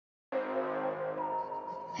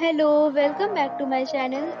Hello, welcome back to my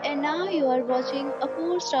channel and now you are watching a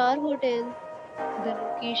 4-star hotel. The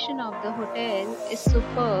location of the hotel is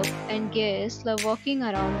superb and guests love walking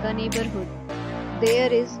around the neighborhood.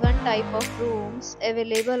 There is one type of rooms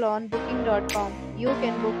available on booking.com. You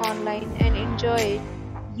can book online and enjoy it.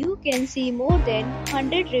 You can see more than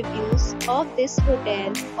 100 reviews of this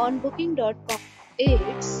hotel on booking.com.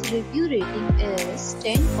 Its review rating is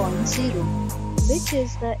 10.0, which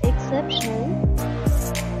is the exceptional.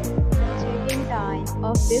 Check-in time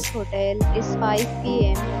of this hotel is 5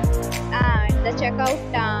 p.m. and the checkout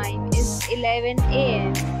time is 11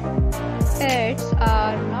 a.m. Pets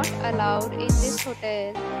are not allowed in this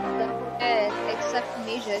hotel. The hotel accepts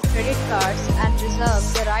major credit cards and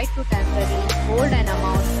reserves the right to temporarily hold an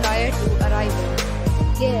amount prior to arrival.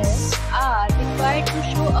 Guests are required to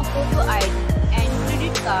show a photo ID and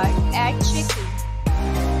credit card at check-in.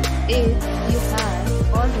 If you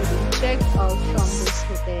have already checked out from this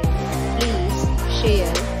hotel, please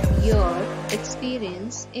share your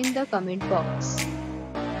experience in the comment box.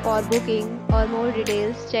 For booking or more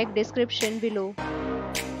details, check description below.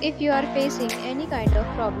 If you are facing any kind of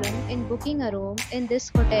problem in booking a room in this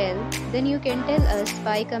hotel, then you can tell us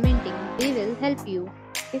by commenting. We will help you.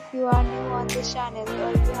 If you are new on this channel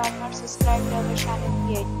or you have not subscribed to our channel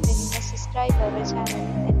yet, then you must subscribe our channel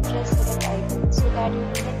and press the bell icon so that you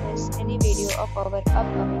do not miss any video of our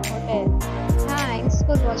upcoming hotel. Thanks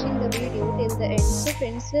for watching the video till the end. So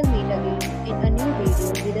friends, will meet again in a new video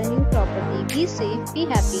with a new property. Be safe, be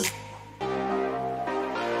happy.